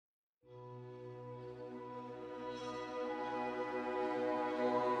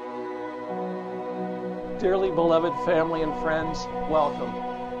Dearly beloved family and friends, welcome.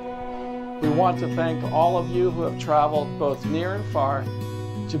 We want to thank all of you who have traveled both near and far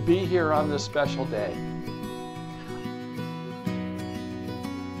to be here on this special day.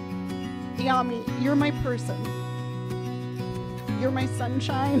 Dyami, you're my person. You're my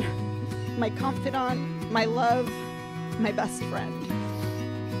sunshine, my confidant, my love, my best friend.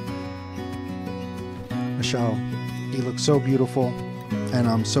 Michelle, you look so beautiful, and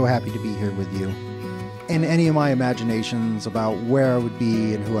I'm so happy to be here with you. In any of my imaginations about where I would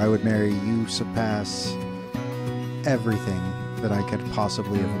be and who I would marry, you surpass everything that I could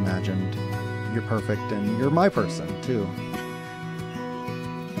possibly have imagined. You're perfect, and you're my person, too.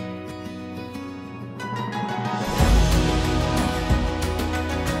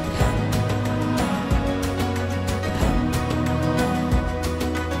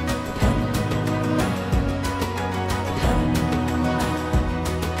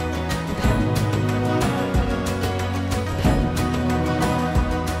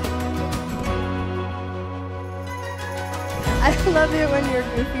 I love it when your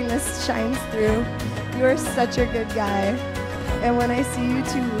goofiness shines through. You are such a good guy. And when I see you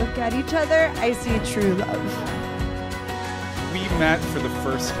two look at each other, I see true love. We met for the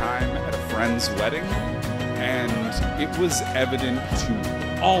first time at a friend's wedding, and it was evident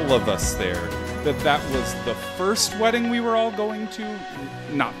to all of us there that that was the first wedding we were all going to,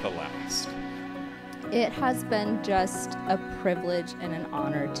 not the last. It has been just a privilege and an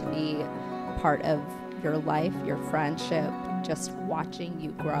honor to be part of your life, your friendship, just watching you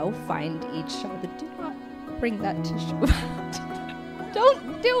grow, find each other. Do not bring that tissue out.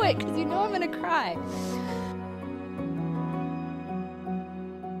 Don't do it, because you know I'm going to cry.